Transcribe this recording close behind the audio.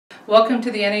Welcome to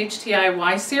the NHTI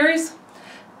Why series.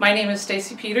 My name is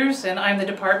Stacy Peters and I'm the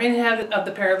department head of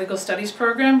the Paralegal Studies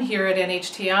program here at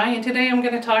NHTI, and today I'm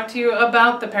going to talk to you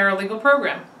about the paralegal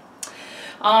program.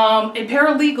 A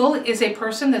paralegal is a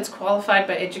person that's qualified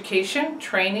by education,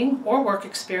 training, or work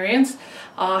experience,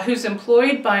 who's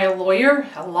employed by a lawyer,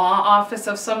 a law office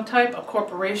of some type, a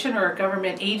corporation or a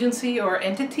government agency or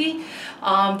entity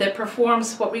that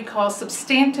performs what we call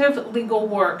substantive legal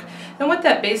work. And what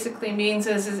that basically means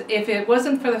is if it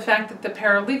wasn't for the fact that the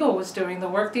paralegal was doing the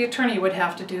work, the attorney would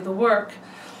have to do the work.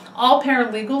 All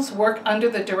paralegals work under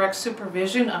the direct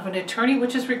supervision of an attorney,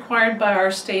 which is required by our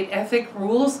state ethic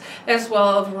rules as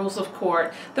well as rules of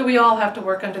court, that we all have to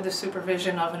work under the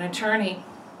supervision of an attorney.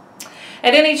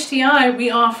 At NHTI, we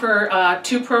offer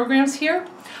two programs here.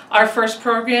 Our first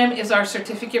program is our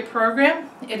certificate program.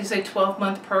 It is a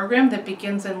 12-month program that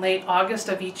begins in late August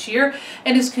of each year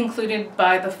and is concluded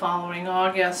by the following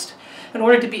August. In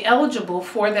order to be eligible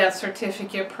for that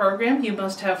certificate program, you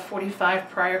must have 45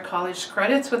 prior college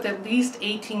credits with at least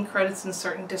 18 credits in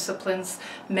certain disciplines: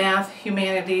 math,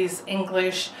 humanities,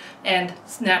 English, and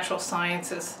natural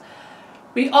sciences.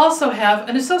 We also have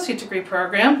an associate degree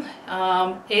program.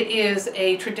 It is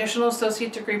a traditional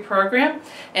associate degree program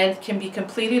and can be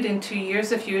completed in 2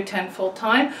 years if you attend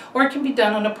full-time, or it can be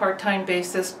done on a part-time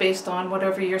basis based on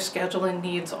whatever your schedule and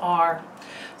needs are.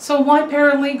 So why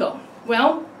paralegal?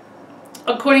 Well,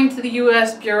 according to the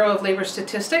U.S. Bureau of Labor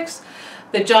Statistics,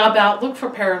 the job outlook for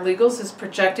paralegals is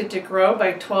projected to grow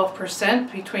by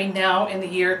 12% between now and the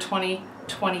year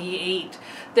 2028.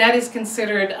 That is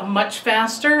considered much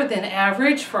faster than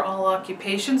average for all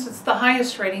occupations. It's the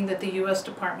highest rating that the U.S.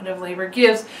 Department of Labor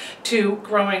gives to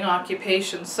growing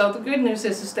occupations. So the good news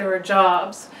is there are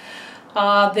jobs.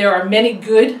 There are many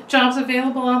good jobs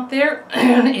available out there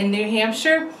in New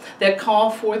Hampshire that call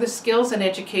for the skills and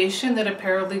education that a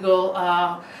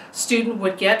paralegal student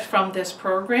would get from this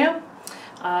program.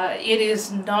 It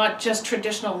is not just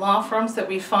traditional law firms that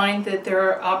we find that there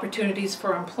are opportunities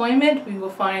for employment. We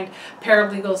will find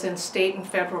paralegals in state and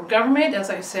federal government, as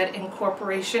I said, in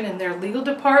corporation and their legal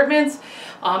departments,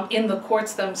 in the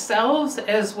courts themselves,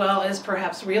 as well as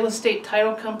perhaps real estate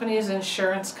title companies,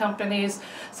 insurance companies.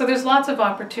 So there's lots of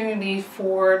opportunity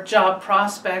for job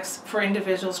prospects for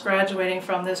individuals graduating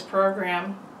from this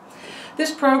program.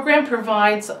 This program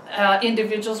provides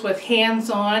individuals with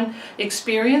hands-on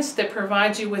experience that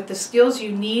provides you with the skills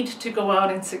you need to go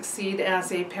out and succeed as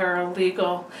a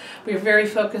paralegal. We're very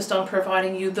focused on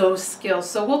providing you those skills.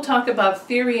 So we'll talk about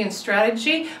theory and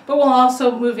strategy, but we'll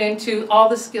also move into all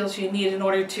the skills you need in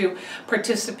order to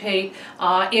participate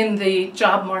in the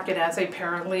job market as a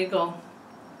paralegal.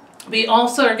 We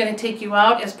also are going to take you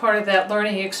out as part of that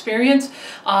learning experience.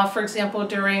 For example,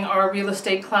 during our real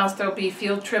estate class, there will be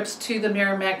field trips to the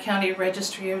Merrimack County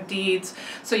Registry of Deeds.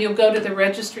 So you'll go to the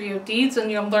Registry of Deeds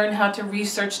and you'll learn how to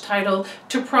research title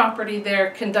to property there,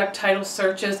 conduct title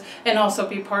searches, and also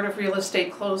be part of real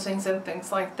estate closings and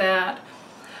things like that.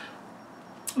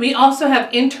 We also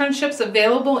have internships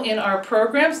available in our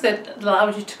programs that allow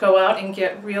you to go out and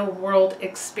get real-world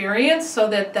experience, so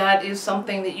that is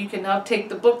something that you can now take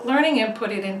the book learning and put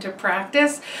it into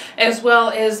practice, as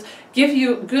well as give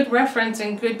you good reference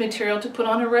and good material to put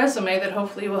on a resume that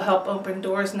hopefully will help open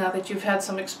doors now that you've had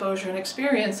some exposure and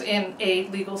experience in a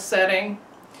legal setting.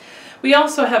 We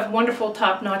also have wonderful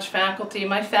top-notch faculty.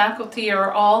 My faculty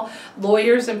are all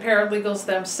lawyers and paralegals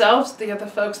themselves. They are the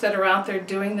folks that are out there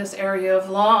doing this area of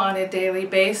law on a daily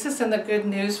basis. And the good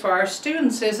news for our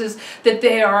students is that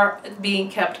they are being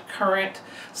kept current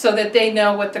so that they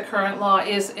know what the current law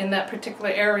is in that particular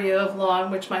area of law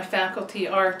in which my faculty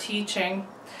are teaching.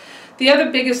 The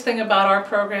other biggest thing about our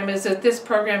program is that this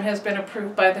program has been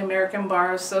approved by the American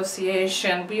Bar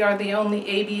Association. We are the only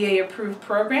ABA approved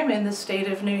program in the state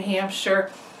of New Hampshire.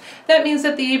 That means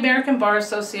that the American Bar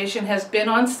Association has been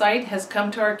on site, has come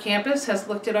to our campus, has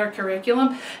looked at our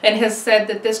curriculum, and has said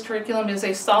that this curriculum is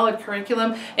a solid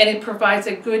curriculum and it provides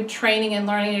a good training and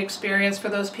learning experience for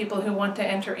those people who want to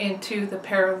enter into the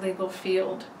paralegal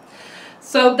field.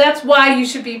 So that's why you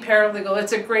should be paralegal.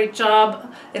 It's a great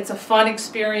job, it's a fun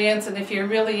experience, and if you're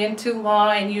really into law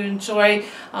and you enjoy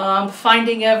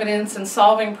finding evidence and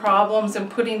solving problems and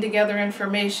putting together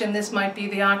information, this might be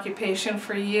the occupation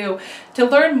for you. To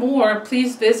learn more,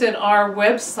 please visit our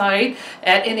website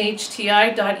at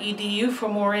nhti.edu for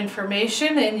more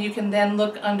information, and you can then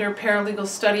look under Paralegal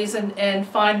Studies and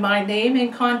find my name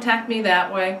and contact me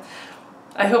that way.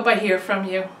 I hope I hear from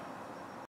you.